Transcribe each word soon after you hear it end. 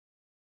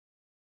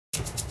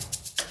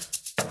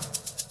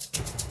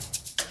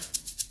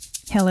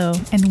Hello,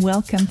 and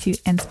welcome to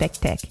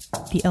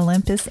Inspectech, the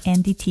Olympus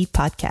NDT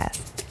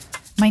podcast.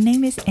 My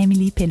name is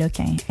Émilie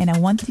Péloquin, and I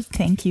want to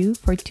thank you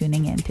for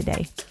tuning in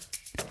today.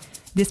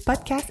 This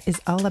podcast is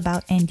all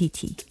about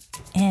NDT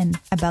and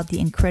about the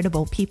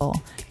incredible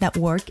people that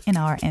work in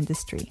our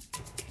industry.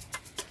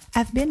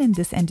 I've been in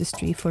this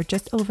industry for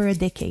just over a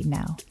decade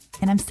now,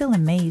 and I'm still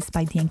amazed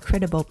by the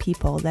incredible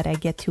people that I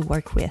get to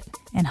work with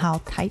and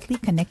how tightly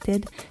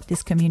connected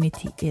this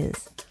community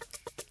is.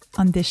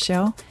 On this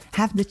show,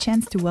 I have the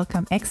chance to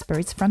welcome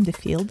experts from the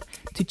field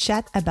to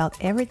chat about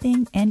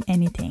everything and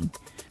anything,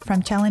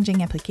 from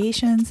challenging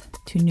applications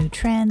to new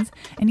trends,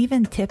 and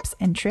even tips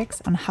and tricks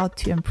on how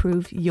to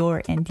improve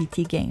your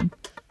NDT game.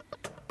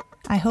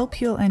 I hope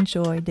you'll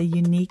enjoy the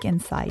unique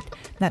insight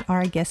that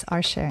our guests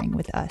are sharing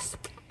with us,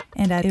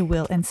 and that it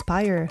will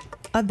inspire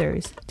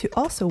others to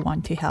also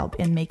want to help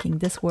in making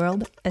this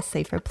world a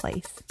safer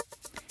place.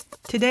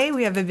 Today,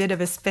 we have a bit of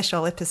a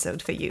special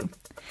episode for you.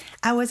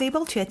 I was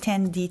able to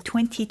attend the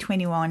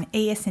 2021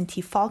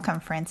 AS&T Fall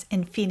Conference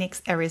in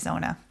Phoenix,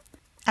 Arizona.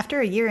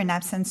 After a year in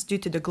absence due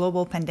to the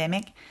global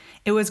pandemic,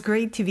 it was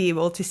great to be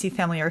able to see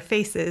familiar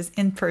faces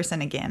in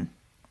person again.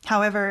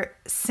 However,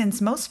 since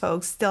most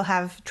folks still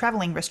have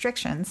traveling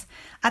restrictions,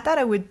 I thought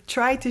I would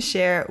try to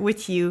share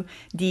with you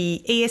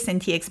the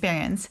AS&T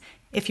experience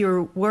if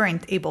you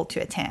weren't able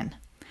to attend,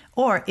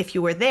 or if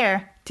you were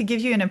there, to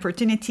give you an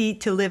opportunity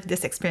to live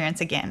this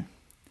experience again.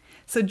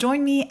 So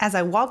join me as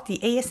I walk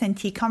the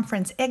AS&T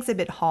Conference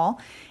exhibit hall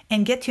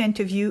and get to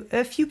interview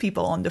a few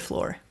people on the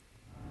floor.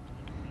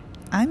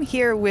 I'm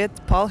here with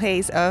Paul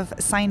Hayes of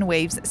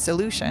SineWaves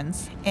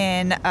Solutions.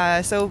 And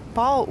so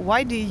Paul,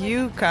 why do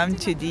you come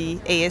to the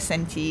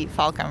AS&T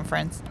Fall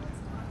Conference?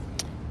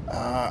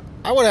 I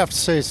would have to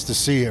say it's to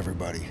see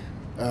everybody.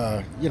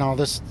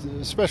 This,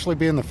 especially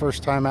being the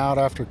first time out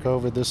after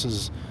COVID, this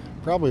is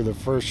probably the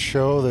first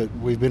show that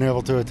we've been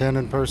able to attend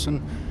in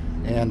person.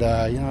 And,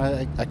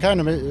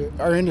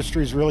 our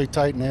industry is really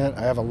tight-knit.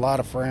 I have a lot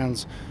of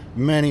friends.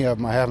 Many of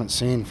them I haven't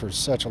seen for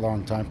such a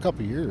long time, a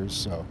couple of years.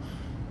 So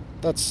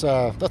that's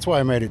why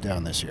I made it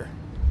down this year.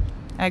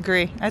 I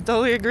agree. I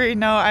totally agree.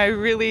 No, I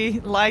really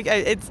like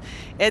it.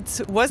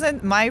 It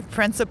wasn't my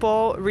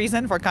principal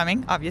reason for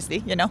coming,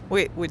 obviously.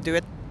 We do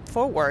it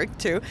for work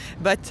too.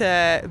 But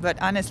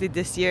honestly,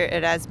 this year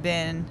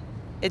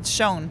it's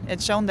shown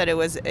that it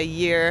was a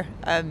year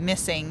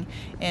missing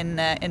in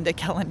the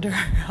calendar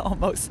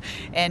almost,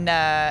 and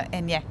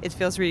yeah, it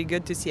feels really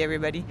good to see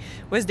everybody.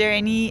 Was there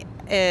any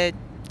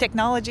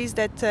technologies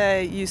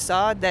that you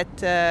saw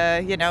that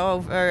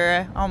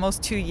over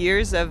almost 2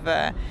 years of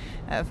a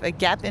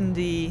gap in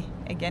the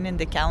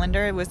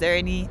calendar? Was there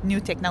any new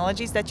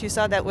technologies that you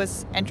saw that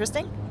was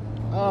interesting?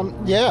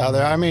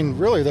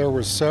 Really there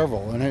were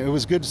several, and it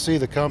was good to see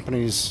the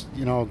companies,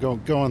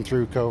 going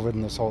through COVID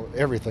and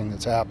everything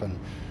that's happened,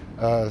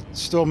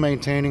 still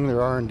maintaining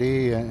their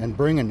R&D and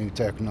bringing new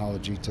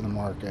technology to the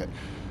market.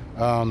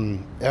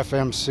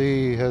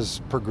 FMC has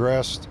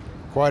progressed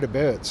quite a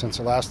bit since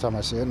the last time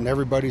I see it, and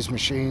everybody's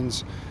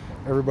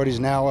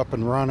now up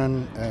and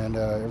running, and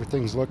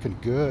everything's looking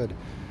good.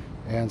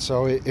 And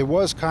so it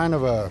was kind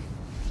of I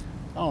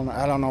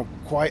don't know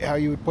quite how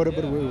you would put it,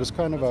 but it was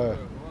kind of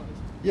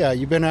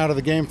you've been out of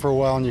the game for a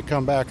while and you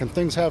come back and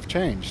things have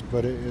changed,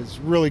 but it's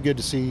really good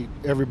to see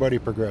everybody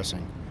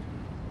progressing.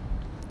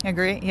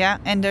 Agree, yeah.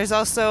 And there's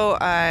also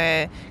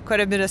quite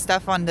a bit of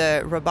stuff on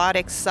the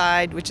robotics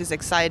side, which is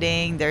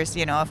exciting. There's,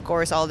 of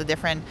course, all the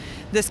different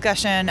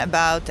discussion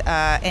about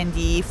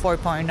ND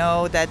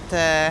 4.0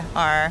 that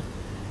are,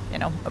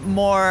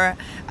 more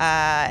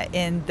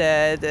in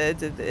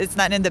it's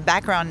not in the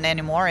background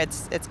anymore.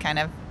 It's kind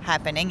of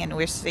happening, and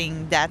we're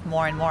seeing that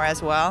more and more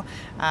as well.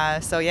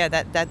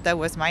 That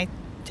was my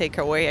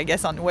takeaway, I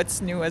guess, on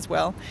what's new as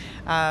well.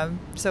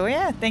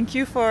 Thank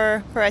you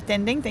for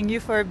attending. Thank you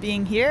for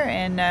being here,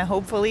 and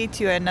hopefully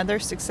to another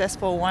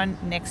successful one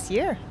next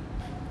year.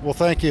 Well,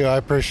 thank you. I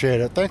appreciate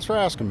it. Thanks for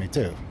asking me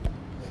too.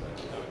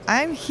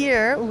 I'm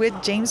here with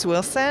James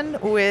Wilson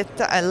with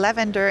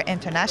Lavender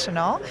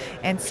International,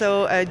 and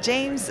so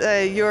James,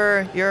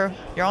 you're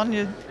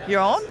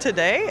on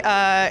today,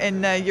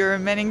 and you're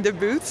manning the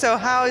booth. So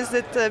how has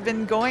it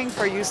been going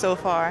for you so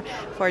far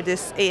for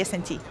this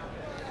AS&T?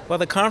 Well,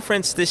 the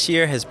conference this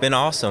year has been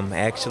awesome,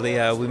 actually.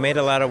 We made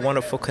a lot of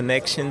wonderful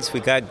connections. We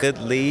got good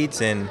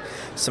leads and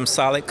some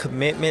solid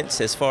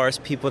commitments as far as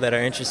people that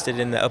are interested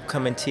in the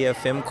upcoming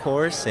TFM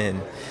course.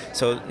 And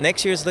so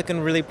next year is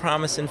looking really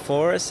promising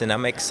for us, and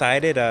I'm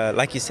excited.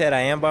 Like you said, I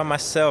am by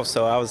myself,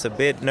 so I was a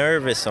bit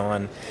nervous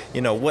on,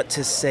 what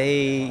to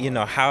say,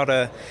 how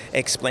to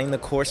explain the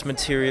course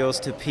materials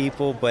to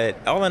people. But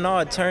all in all,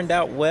 it turned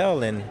out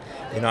well, and,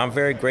 I'm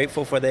very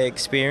grateful for the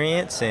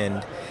experience.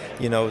 And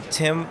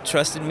Tim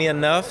trusted me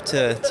enough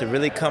to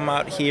really come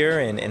out here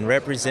and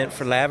represent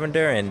for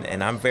Lavender,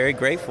 and I'm very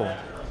grateful.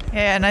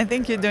 Yeah, and I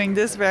think you're doing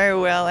this very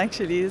well.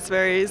 Actually,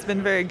 it's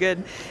been very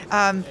good.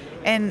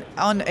 And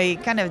on a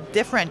kind of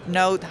different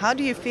note, how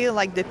do you feel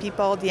like the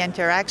people, the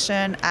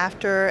interaction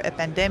after a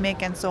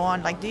pandemic and so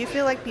on? Like, do you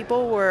feel like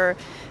people were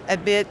a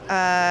bit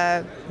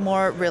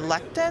more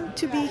reluctant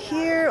to be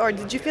here, or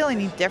did you feel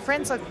any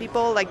difference of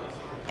people like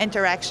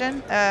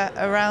interaction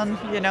around,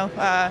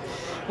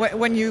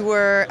 when you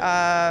were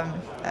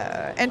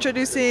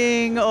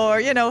introducing, or,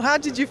 how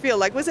did you feel?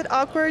 Like, was it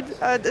awkward,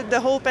 the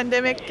whole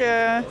pandemic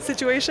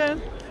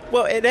situation?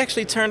 Well, it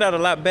actually turned out a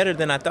lot better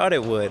than I thought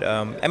it would.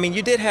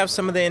 You did have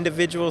some of the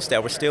individuals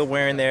that were still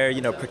wearing their,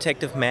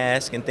 protective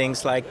mask and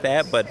things like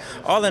that, but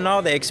all in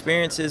all, the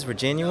experiences were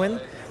genuine.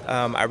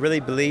 I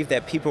really believe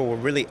that people were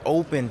really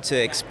open to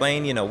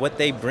explain, what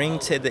they bring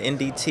to the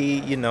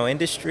NDT,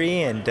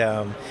 industry, and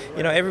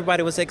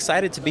everybody was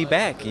excited to be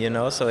back,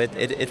 so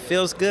it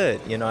feels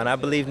good, and I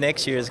believe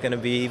next year is going to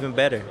be even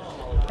better.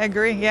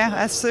 Agree. Yeah,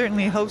 I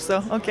certainly hope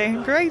so.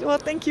 Okay, great. Well,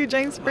 thank you,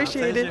 James.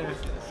 Appreciate it.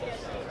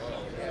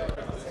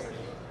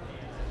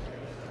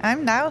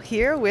 I'm now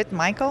here with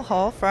Michael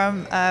Hall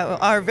from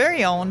our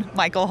very own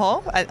Michael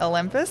Hall at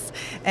Olympus,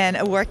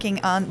 and working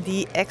on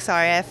the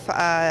XRF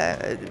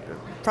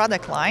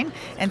product line.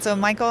 And so,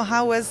 Michael,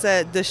 how was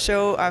the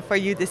show for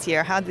you this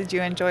year? How did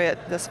you enjoy it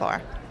thus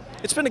far?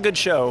 It's been a good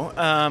show.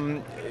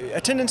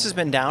 Attendance has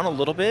been down a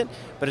little bit,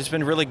 but it's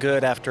been really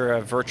good after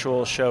a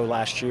virtual show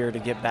last year to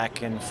get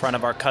back in front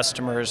of our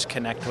customers,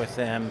 connect with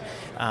them,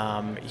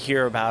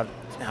 hear about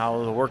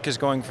how the work is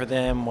going for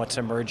them, what's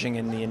emerging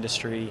in the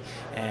industry,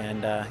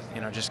 and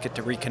just get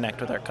to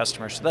reconnect with our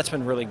customers. So that's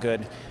been a really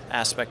good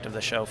aspect of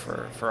the show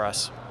for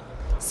us.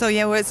 So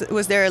yeah,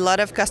 was there a lot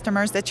of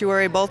customers that you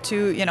were able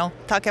to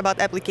talk about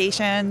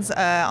applications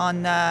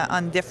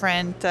on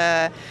different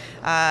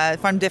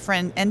from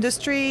different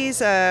industries?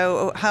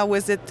 How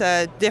was it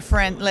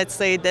different, let's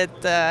say,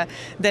 that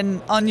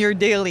than on your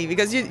daily?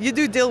 Because you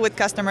do deal with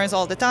customers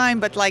all the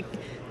time, but like,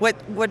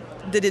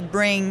 what did it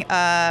bring?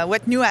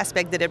 What new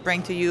aspect did it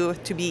bring to you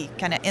to be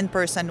kind of in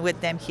person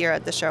with them here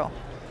at the show?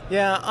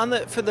 Yeah,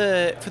 for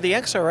the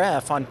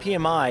XRF on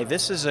PMI,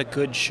 this is a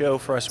good show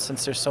for us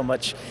since there's so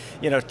much,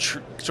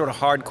 sort of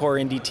hardcore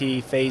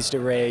NDT, phased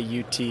array,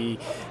 UT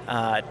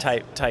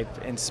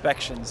type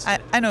inspections.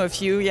 I know a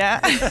few,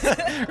 yeah.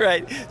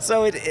 Right.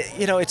 So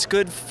it's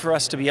good for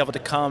us to be able to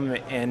come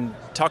and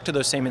talk to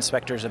those same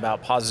inspectors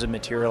about positive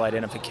material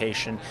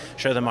identification,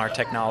 show them our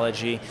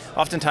technology.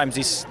 Oftentimes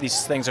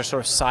these things are sort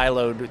of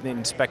siloed. The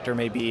inspector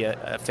may be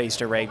a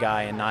phased array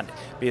guy and not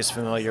be as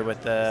familiar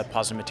with the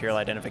positive material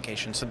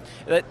identification. So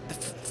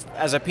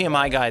as a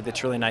PMI guy,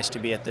 that's really nice to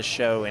be at this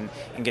show and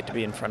get to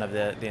be in front of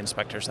the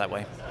inspectors that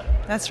way.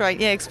 That's right.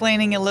 Yeah,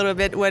 explaining a little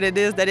bit what it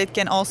is that it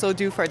can also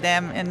do for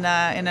them in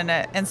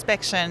an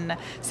inspection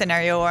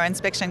scenario or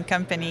inspection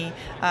company.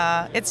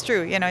 It's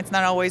true. It's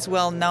not always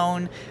well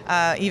known,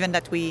 even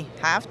that we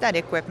have that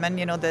equipment.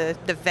 The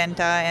Vanta,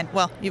 and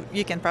well,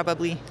 you can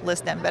probably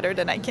list them better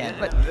than I can.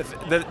 But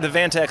the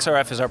Vanta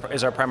XRF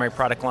is our primary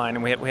product line,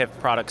 and we have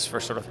products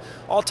for sort of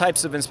all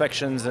types of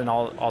inspections and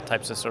all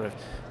types of sort of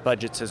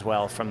budgets as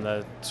well, from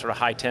the sort of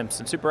high temps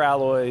and super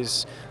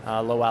alloys,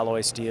 low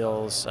alloy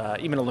steels,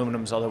 even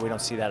aluminums, although we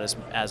don't see that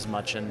as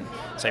much in,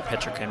 say,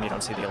 petrochem. You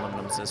don't see the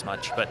aluminums as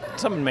much, but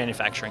some in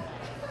manufacturing.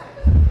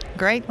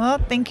 Great. Well,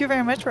 thank you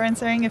very much for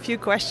answering a few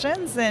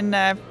questions, and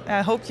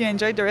I hope you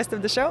enjoyed the rest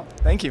of the show.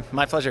 Thank you.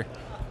 My pleasure.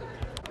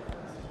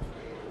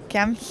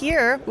 I'm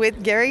here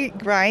with Gary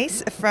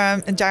Grice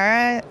from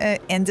Jara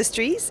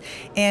Industries,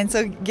 and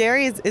so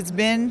Gary,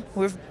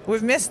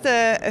 we've missed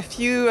a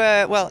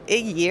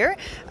year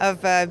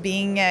of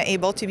being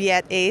able to be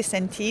at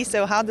ASNT.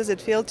 So how does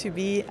it feel to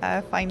be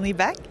finally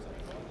back?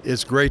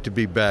 It's great to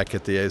be back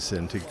at the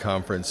ASNT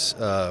conference.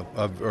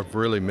 I've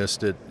really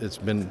missed it. It's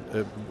been,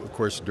 of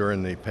course,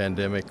 during the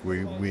pandemic,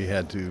 we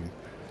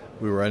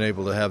were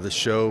unable to have the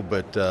show,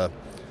 but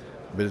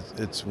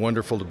it's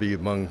wonderful to be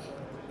among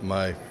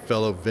my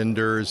fellow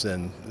vendors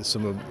and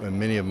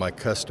many of my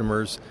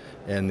customers,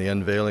 and the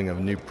unveiling of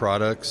new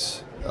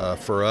products.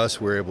 For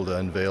us, we're able to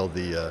unveil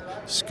the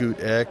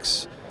Scoot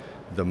X,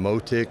 the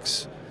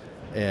Motix,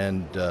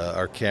 and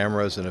our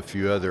cameras and a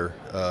few other,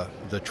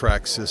 the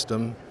track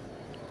system.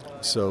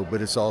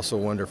 But it's also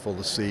wonderful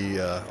to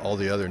see all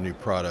the other new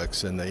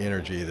products and the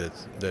energy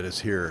that is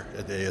here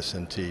at the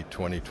ASNT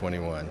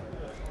 2021.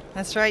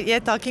 That's right. Yeah,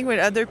 talking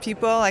with other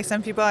people, like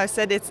some people have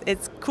said,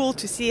 it's cool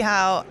to see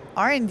how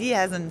R&D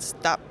hasn't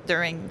stopped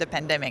during the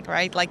pandemic,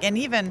 right? Like, and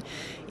even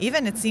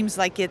it seems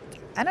like it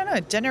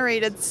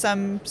generated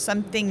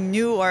something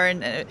new, or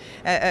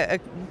a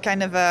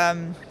kind of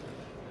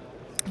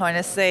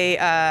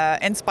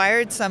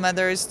inspired some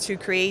others to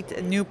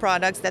create new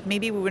products that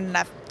maybe we wouldn't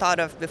have thought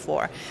of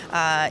before,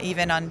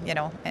 even on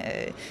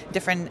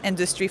different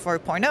industry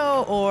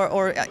 4.0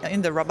 or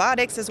in the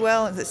robotics as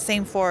well. The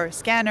same for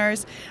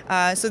scanners.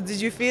 So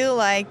did you feel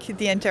like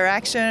the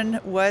interaction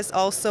was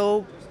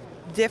also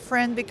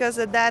different because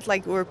of that?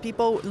 Like, were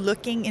people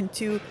looking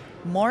into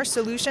more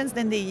solutions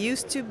than they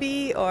used to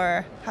be,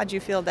 or how do you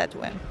feel that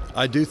went?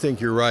 I do think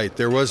you're right.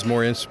 There was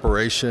more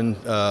inspiration.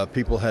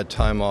 People had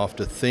time off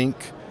to think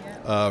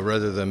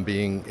rather than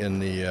being in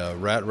the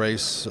rat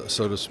race,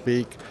 so to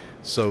speak.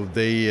 So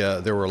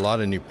there were a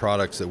lot of new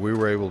products that we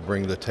were able to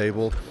bring to the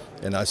table,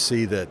 and I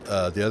see that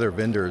the other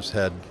vendors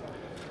had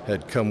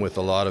come with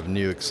a lot of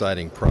new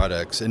exciting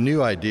products and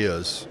new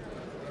ideas.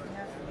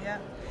 Yeah.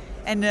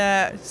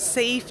 And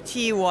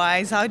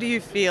safety-wise, how do you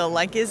feel?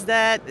 Like, was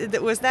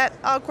that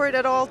awkward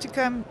at all to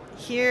come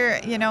here?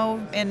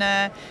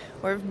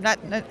 We're not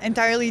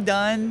entirely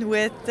done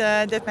with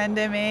the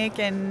pandemic,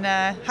 and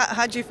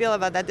how do you feel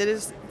about that?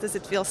 Does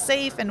it feel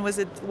safe, and was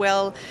it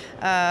well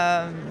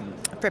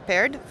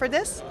prepared for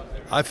this?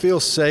 I feel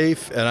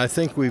safe, and I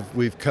think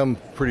we've come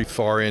pretty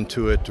far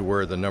into it to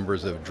where the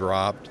numbers have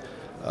dropped.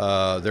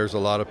 There's a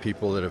lot of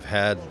people that have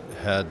had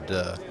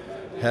the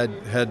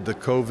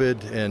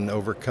COVID and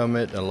overcome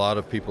it, and a lot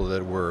of people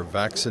that were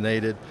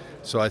vaccinated.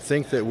 So I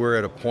think that we're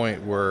at a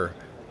point where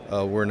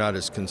we're not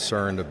as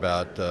concerned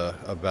about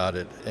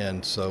it,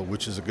 and so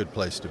which is a good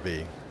place to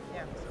be.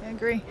 Yeah, I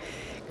agree.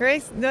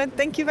 Great. No,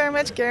 thank you very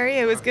much, Gary.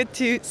 It was good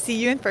to see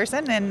you in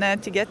person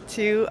and to get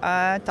to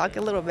talk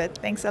a little bit.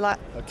 Thanks a lot.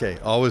 Okay,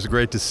 always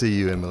great to see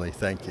you, Emily.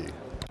 Thank you.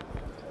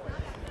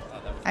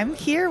 I'm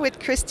here with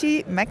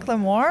Christy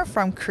McLemore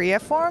from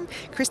Creaform.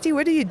 Christy,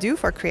 what do you do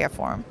for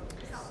Creaform?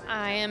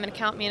 I am an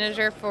account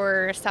manager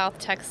for South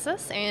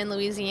Texas and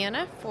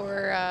Louisiana.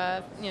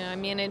 I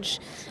manage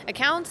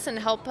accounts and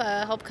help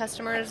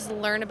customers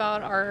learn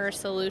about our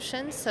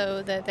solutions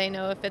so that they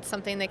know if it's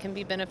something that can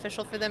be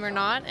beneficial for them or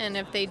not. And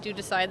if they do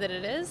decide that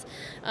it is,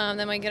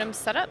 then we get them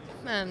set up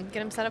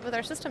with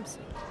our systems.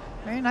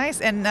 Very nice.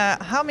 And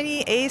how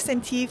many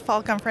AS&T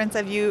Fall Conference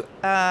have you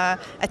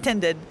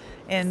attended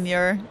in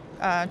your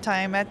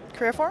time at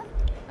Creaform?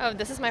 Oh,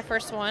 this is my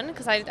first one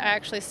because I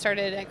actually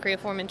started at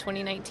Creaform in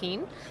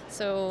 2019.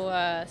 So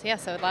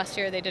last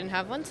year they didn't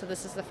have one, so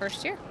this is the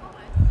first year.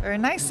 Very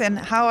nice. And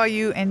how are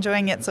you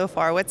enjoying it so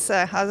far?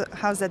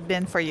 How's that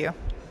been for you?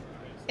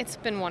 It's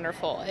been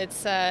wonderful.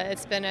 It's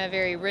been a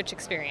very rich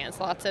experience.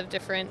 Lots of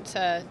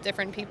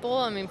different people.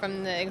 I mean,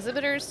 from the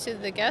exhibitors to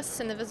the guests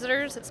and the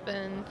visitors. It's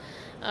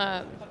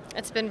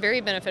been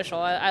very beneficial.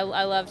 I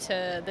love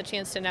the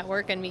chance to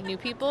network and meet new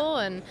people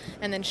and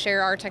then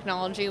share our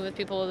technology with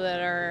people that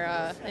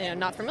are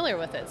not familiar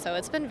with it. So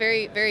it's been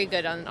very, very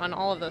good on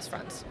all of those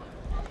fronts.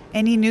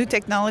 Any new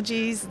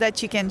technologies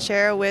that you can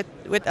share with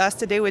us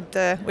today, with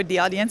the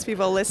audience,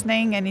 people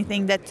listening?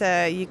 Anything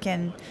that you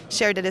can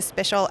share that is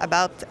special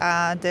about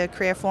the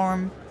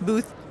Creaform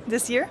booth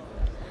this year?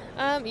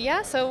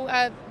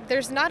 So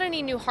there's not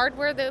any new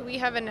hardware that we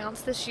have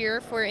announced this year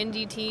for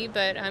NDT,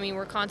 but I mean,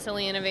 we're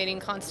constantly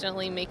innovating,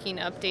 constantly making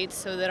updates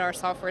so that our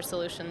software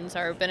solutions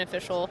are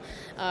beneficial.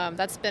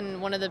 That's been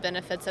one of the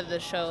benefits of the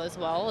show as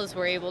well, is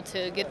we're able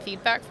to get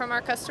feedback from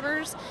our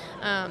customers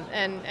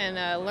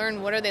and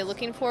learn what are they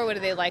looking for, what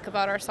do they like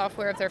about our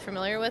software if they're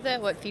familiar with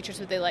it, what features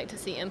would they like to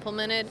see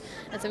implemented,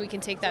 and so we can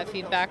take that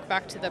feedback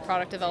back to the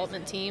product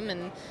development team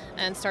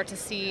and start to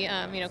see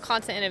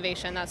constant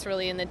innovation. That's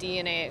really in the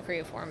DNA at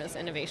Creaform, is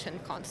innovation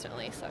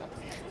constantly. So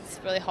it's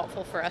really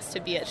helpful for us to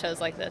be at shows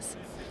like this.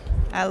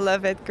 I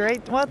love it.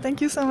 Great. Well,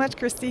 thank you so much,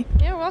 Christy.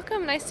 You're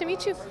welcome. Nice to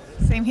meet you.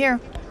 Same here.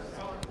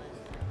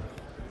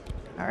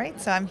 All right,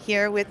 so I'm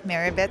here with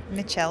Maribeth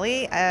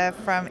Michelli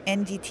from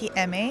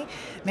NDTMA.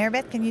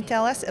 Maribeth, can you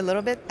tell us a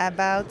little bit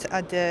about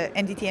the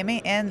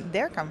NDTMA and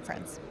their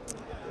conference?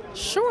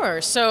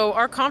 Sure. So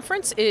our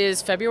conference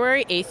is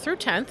February 8th through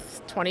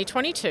 10th,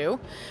 2022,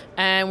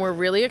 and we're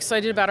really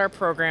excited about our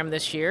program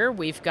this year.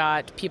 We've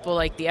got people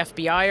like the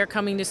FBI are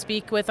coming to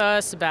speak with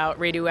us about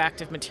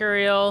radioactive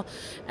material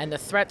and the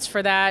threats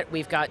for that.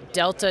 We've got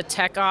Delta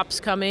Tech Ops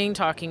coming,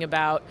 talking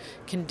about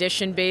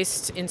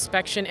condition-based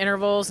inspection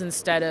intervals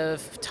instead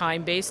of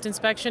time-based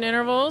inspection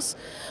intervals.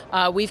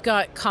 We've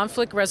got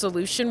conflict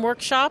resolution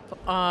workshop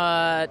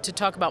to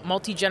talk about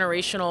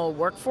multi-generational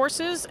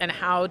workforces and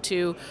how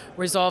to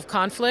resolve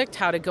conflict,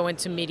 how to go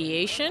into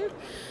mediation.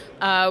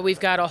 We've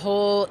got a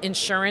whole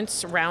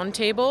insurance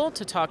roundtable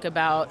to talk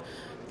about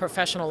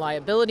professional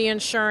liability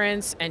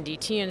insurance,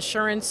 NDT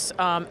insurance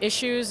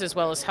issues, as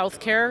well as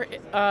healthcare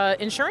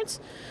insurance.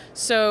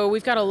 So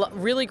we've got a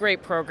really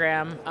great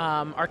program.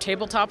 Our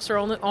tabletops are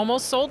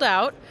almost sold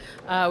out.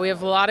 We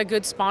have a lot of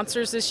good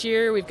sponsors this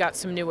year. We've got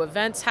some new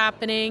events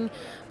happening.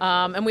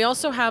 And we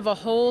also have a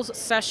whole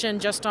session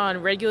just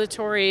on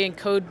regulatory and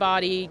code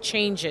body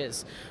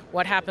changes.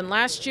 What happened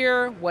last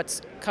year,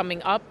 what's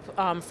coming up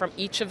from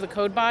each of the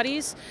code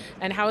bodies,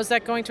 and how is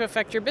that going to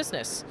affect your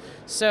business?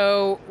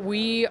 So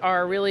we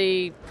are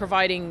really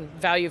providing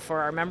value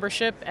for our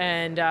membership,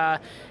 and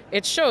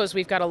it shows.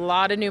 We've got a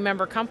lot of new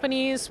member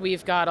companies.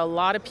 We've got a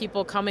lot of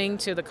people coming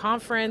to the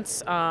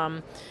conference.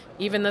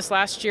 Even this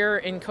last year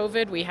in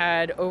COVID, we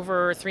had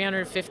over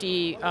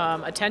 350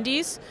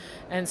 attendees,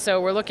 and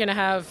so we're looking to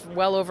have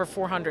well over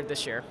 400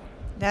 this year.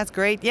 That's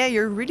great. Yeah,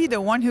 you're really the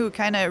one who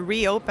kind of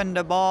reopened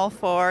the ball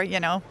for,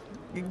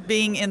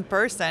 being in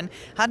person.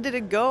 How did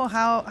it go?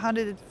 How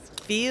did it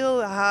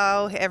feel?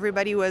 How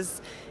everybody was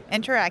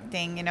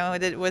interacting?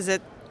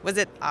 Was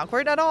it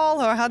awkward at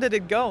all, or how did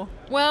it go?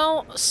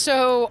 Well,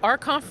 so our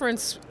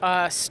conference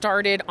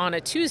started on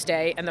a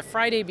Tuesday, and the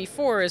Friday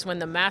before is when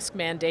the mask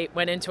mandate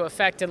went into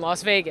effect in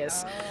Las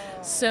Vegas.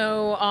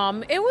 So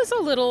it was a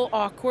little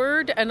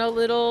awkward and a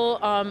little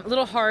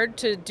hard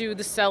to do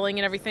the selling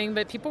and everything,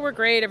 but people were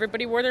great.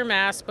 Everybody wore their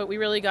masks, but we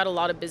really got a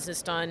lot of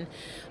business done,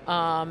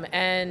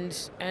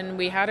 and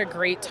we had a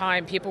great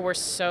time. People were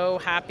so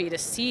happy to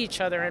see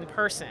each other in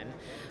person.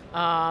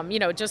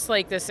 Just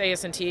like this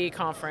AS&T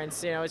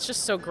conference, it's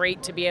just so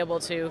great to be able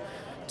to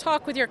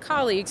talk with your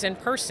colleagues in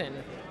person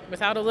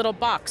without a little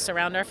box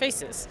around our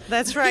faces.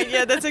 That's right.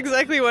 Yeah, that's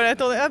exactly what I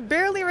told him. I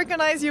barely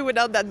recognize you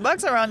without that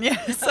box around you.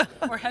 So.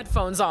 Or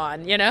headphones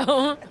on,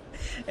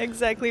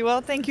 Exactly.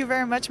 Well, thank you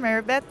very much,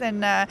 Maribeth,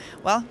 and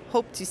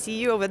hope to see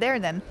you over there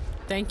then.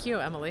 Thank you,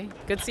 Emily.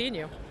 Good seeing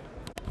you.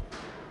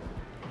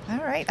 All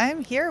right,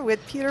 I'm here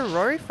with Peter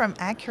Rory from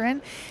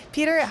Acuren.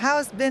 Peter,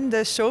 how's been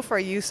the show for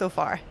you so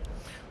far?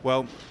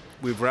 Well,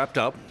 we've wrapped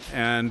up,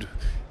 and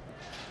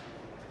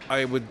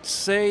I would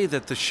say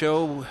that the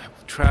show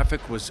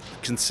traffic was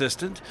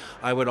consistent.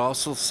 I would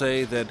also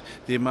say that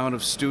the amount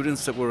of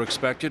students that were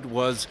expected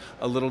was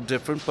a little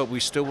different, but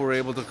we still were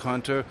able to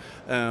counter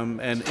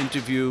and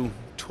interview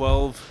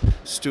 12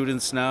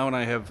 students now, and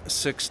I have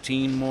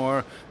 16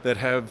 more that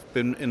have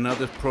been in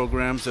other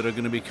programs that are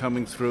going to be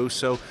coming through.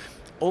 So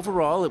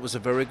overall, it was a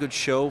very good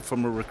show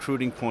from a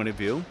recruiting point of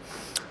view.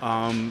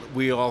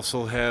 We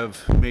also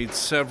have made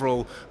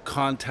several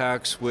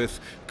contacts with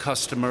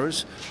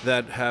customers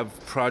that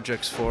have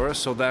projects for us,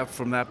 so that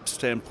from that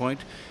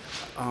standpoint,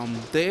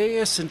 the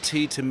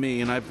AS&T to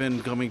me, and I've been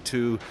going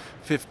to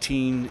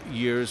 15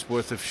 years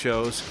worth of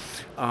shows,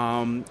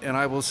 and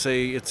I will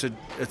say it's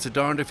a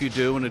darned if you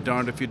do and a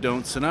darned if you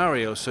don't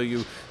scenario. So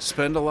you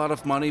spend a lot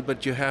of money,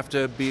 but you have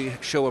to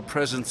show a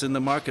presence in the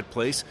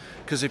marketplace,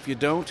 because if you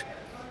don't,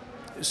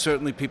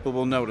 certainly people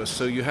will notice.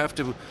 So you have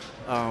to.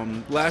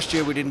 Last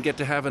year we didn't get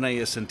to have an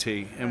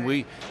AS&T, and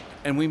we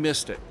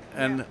missed it,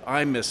 and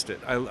I missed it.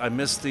 I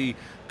missed the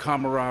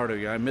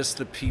camaraderie. I missed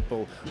the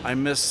people. I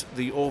missed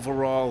the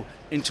overall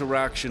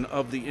interaction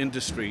of the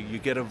industry. You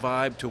get a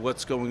vibe to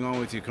what's going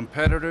on with your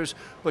competitors,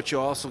 but you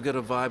also get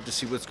a vibe to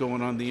see what's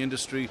going on in the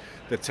industry,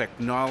 the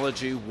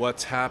technology,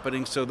 what's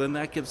happening. So then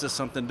that gives us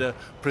something to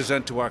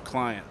present to our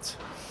clients,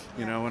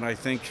 And I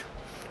think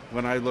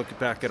when I look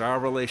back at our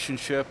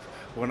relationship,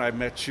 when I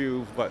met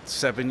you,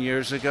 7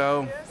 years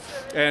ago?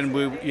 And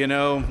we,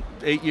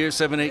 8 years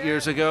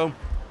ago.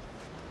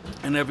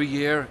 And every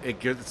year,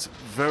 it's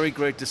very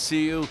great to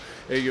see you.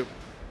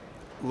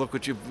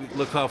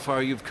 Look how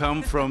far you've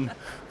come from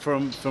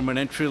an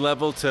entry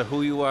level to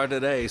who you are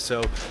today.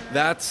 So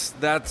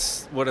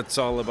that's what it's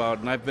all about.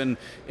 And I've been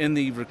in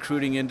the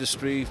recruiting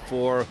industry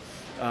for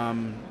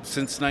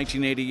since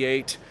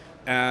 1988.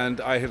 And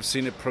I have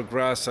seen it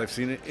progress. I've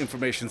seen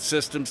information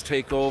systems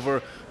take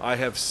over. I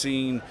have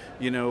seen,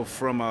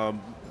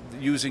 from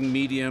using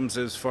mediums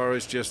as far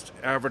as just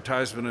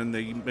advertisement and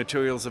the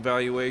materials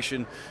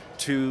evaluation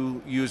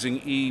to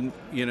using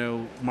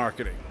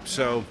marketing.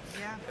 So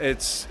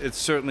it's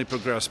certainly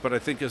progressed. But I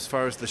think as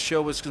far as the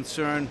show is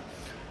concerned,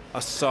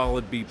 a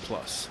solid B+.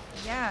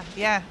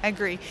 Yeah, I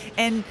agree.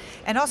 And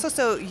also,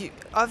 so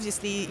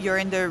obviously you're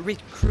in the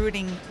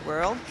recruiting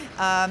world,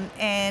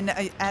 and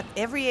at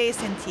every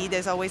AS&T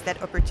there's always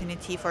that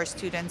opportunity for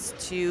students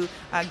to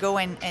go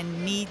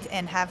and meet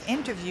and have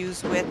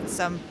interviews with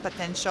some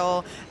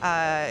potential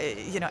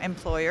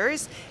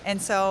employers.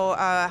 And so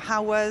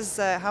how was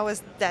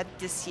that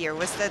this year?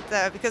 Was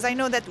that because I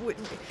know that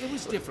it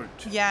was different.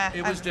 Yeah,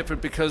 it was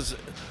different because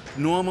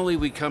normally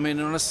we come in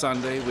on a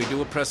Sunday, we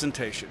do a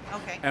presentation,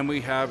 and we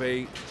have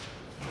a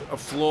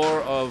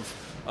floor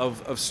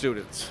of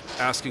students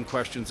asking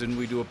questions, and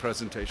we do a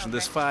presentation.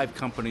 There's 5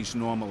 companies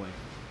normally,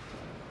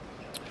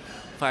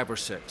 5 or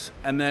 6,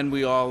 and then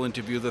we all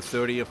interview the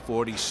 30 or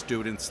 40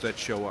 students that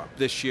show up.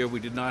 This year we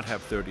did not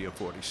have 30 or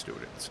 40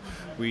 students.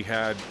 We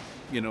had,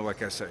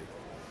 like I say,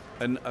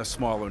 a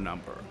smaller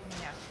number.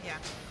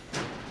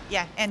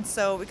 Yeah, and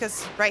so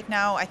because right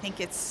now I think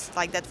it's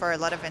like that for a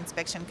lot of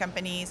inspection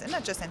companies, and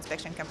not just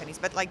inspection companies,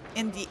 but like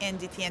in the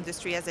NDT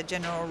industry as a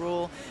general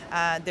rule,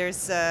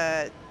 there's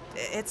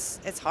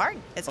it's hard.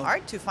 It's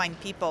hard to find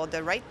people,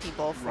 the right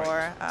people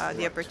for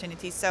the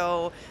opportunity.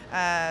 So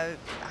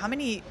how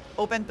many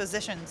open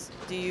positions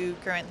do you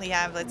currently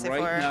have, let's say,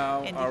 for Right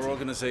now, NDT? our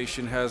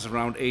organization has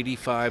around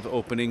 85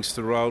 openings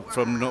throughout,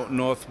 from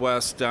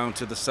northwest down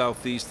to the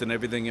southeast and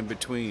everything in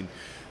between.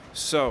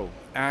 So,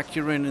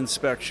 Acuren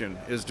Inspection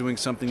is doing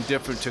something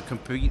different to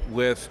compete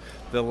with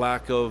the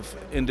lack of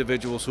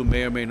individuals who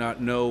may or may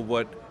not know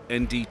what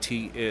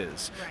NDT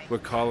is. We're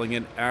calling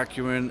it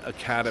Acuren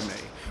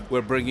Academy.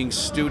 We're bringing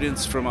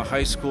students from a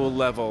high school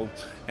level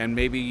and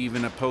maybe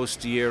even a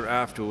post-year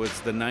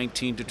afterwards, the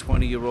 19 to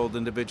 20-year-old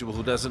individual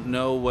who doesn't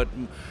know what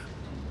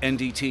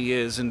NDT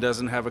is and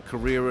doesn't have a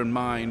career in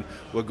mind.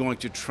 We're going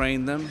to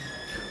train them,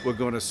 we're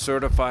going to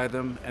certify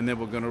them, and then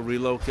we're going to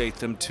relocate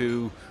them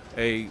to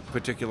a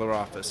particular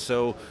office.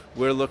 So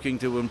we're looking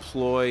to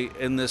employ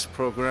in this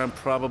program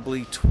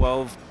probably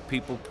 12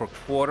 people per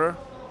quarter.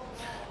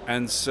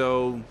 And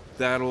so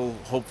that'll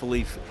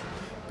hopefully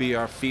be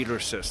our feeder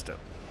system,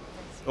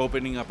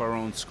 opening up our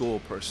own school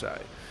per se.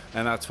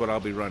 And that's what I'll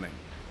be running.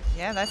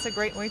 Yeah, that's a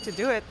great way to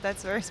do it.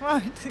 That's very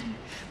smart.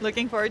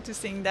 Looking forward to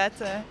seeing that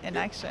in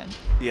action.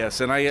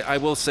 Yes, and I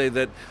will say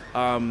that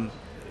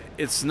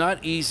it's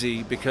not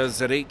easy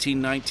because at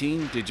 18,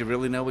 19, did you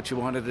really know what you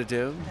wanted to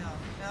do?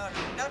 No,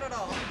 not at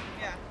all.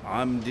 Yeah.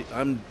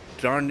 I'm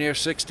darn near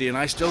 60 and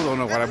I still don't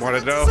know what I want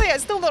to do. I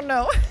still don't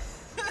know.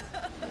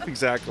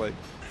 Exactly.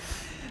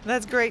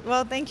 That's great.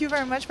 Well, thank you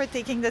very much for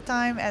taking the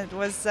time. It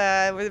was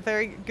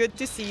very good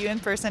to see you in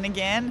person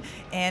again,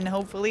 and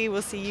hopefully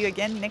we'll see you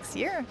again next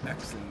year.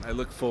 Excellent. I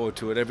look forward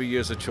to it. Every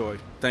year's a joy.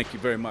 Thank you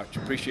very much.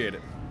 Appreciate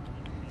it.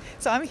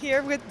 So I'm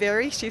here with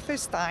Barry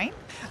Schifferstein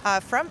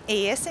from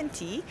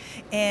AS&T.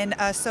 And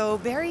so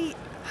Barry,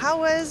 how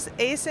was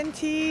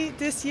AS&T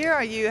this year?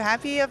 Are you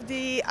happy of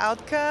the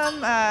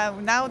outcome?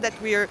 Now that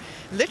we're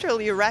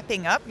literally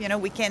wrapping up,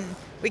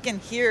 we can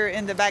hear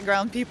in the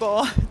background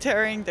people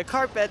tearing the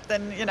carpet,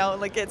 and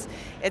like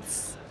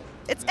it's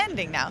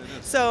ending now.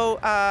 So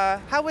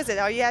how was it?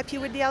 Are you happy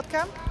with the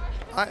outcome?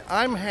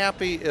 I'm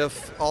happy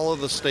if all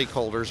of the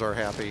stakeholders are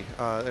happy,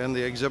 and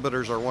the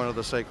exhibitors are one of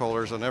the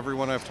stakeholders, and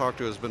everyone I've talked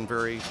to has been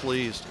very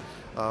pleased.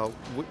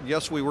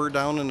 Yes, we were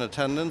down in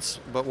attendance,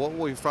 but what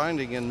we're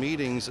finding in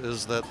meetings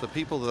is that the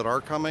people that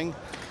are coming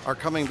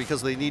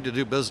because they need to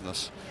do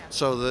business.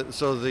 So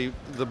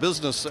the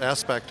business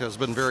aspect has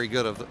been very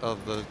good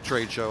of the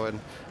trade show,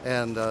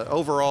 and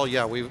overall,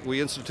 yeah, we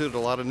instituted a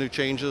lot of new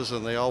changes,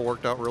 and they all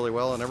worked out really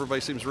well, and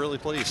everybody seems really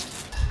pleased.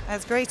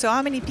 That's great. So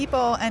how many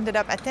people ended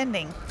up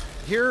attending?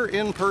 Here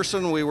in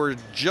person, we were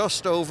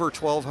just over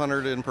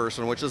 1,200 in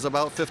person, which is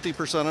about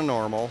 50% of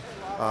normal.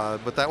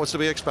 But that was to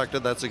be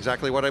expected. That's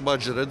exactly what I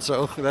budgeted,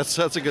 so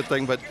that's a good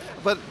thing. But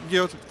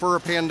for a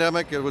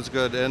pandemic, it was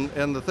good.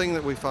 And the thing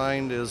that we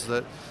find is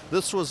that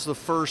this was the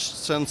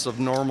first sense of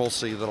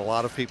normalcy that a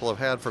lot of people have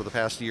had for the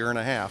past year and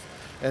a half.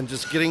 And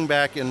just getting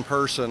back in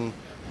person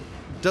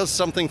does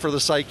something for the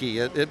psyche.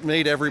 It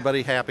made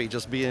everybody happy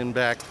just being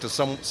back to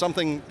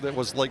something that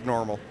was like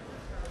normal.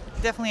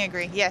 Definitely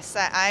agree. Yes,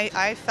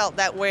 I felt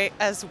that way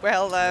as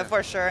well,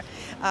 for sure.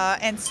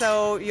 And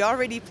so you're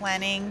already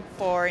planning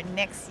for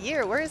next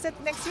year. Where is it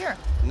next year?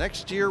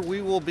 Next year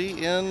we will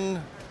be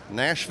in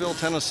Nashville,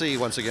 Tennessee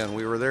once again.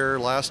 We were there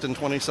last in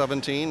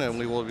 2017, and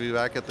we will be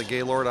back at the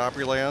Gaylord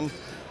Opryland.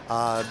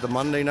 The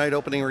Monday night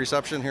opening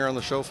reception here on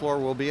the show floor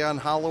will be on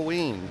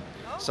Halloween.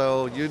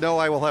 So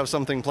I will have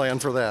something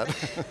planned for that.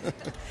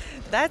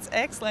 That's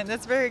excellent.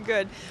 That's very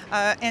good.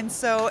 And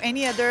so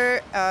any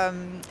other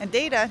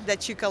data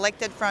that you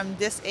collected from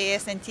this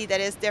AS&T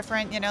that is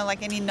different,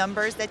 like any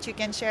numbers that you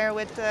can share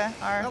with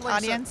our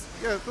audience?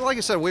 Like I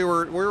said, we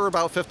were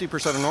about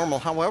 50% of normal.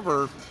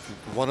 However,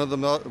 one of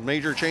the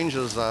major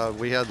changes,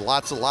 we had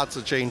lots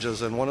of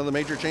changes, and one of the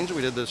major changes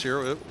we did this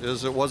year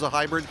is it was a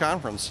hybrid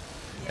conference.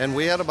 And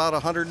we had about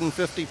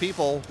 150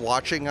 people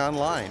watching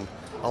online.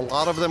 A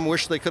lot of them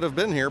wish they could have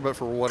been here, but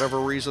for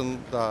whatever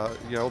reason,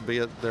 be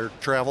it their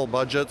travel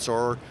budgets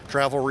or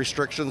travel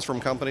restrictions from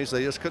companies,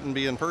 they just couldn't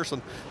be in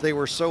person. They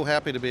were so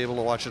happy to be able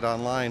to watch it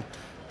online.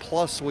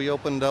 Plus, we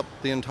opened up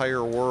the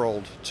entire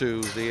world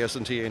to the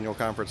AS&T annual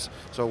conference.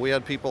 So we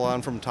had people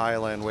on from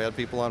Thailand, we had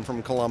people on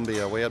from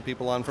Colombia, we had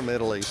people on from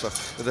Italy. So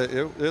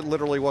it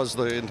literally was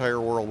the entire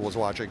world was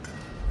watching.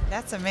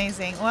 That's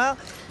amazing. Well,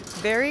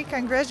 Barry,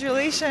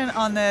 congratulations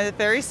on the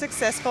very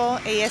successful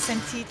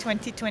AS&T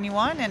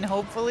 2021, and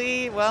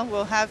hopefully,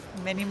 we'll have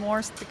many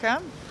more to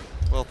come.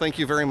 Well, thank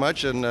you very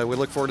much, and we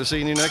look forward to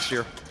seeing you next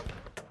year.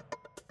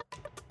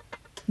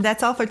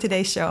 That's all for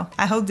today's show.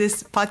 I hope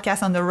this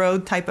podcast on the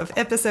road type of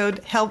episode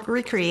helped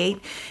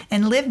recreate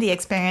and live the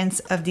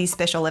experience of these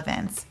special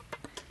events.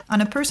 On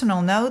a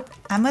personal note,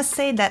 I must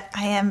say that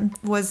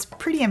was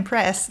pretty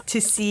impressed to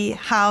see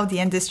how the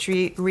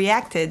industry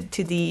reacted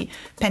to the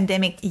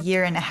pandemic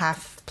year and a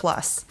half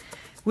plus.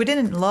 We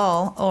didn't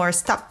lull or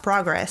stop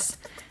progress.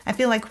 I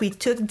feel like we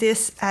took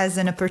this as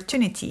an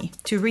opportunity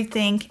to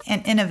rethink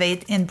and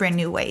innovate in brand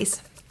new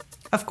ways.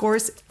 Of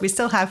course, we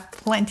still have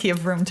plenty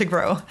of room to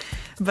grow,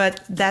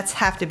 but that's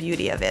half the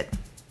beauty of it.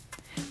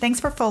 Thanks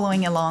for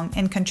following along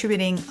and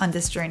contributing on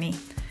this journey.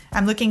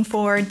 I'm looking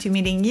forward to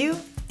meeting you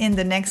in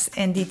the next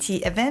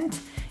NDT event.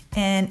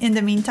 And in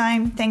the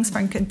meantime, thanks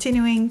for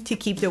continuing to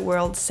keep the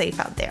world safe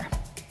out there.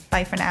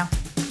 Bye for now.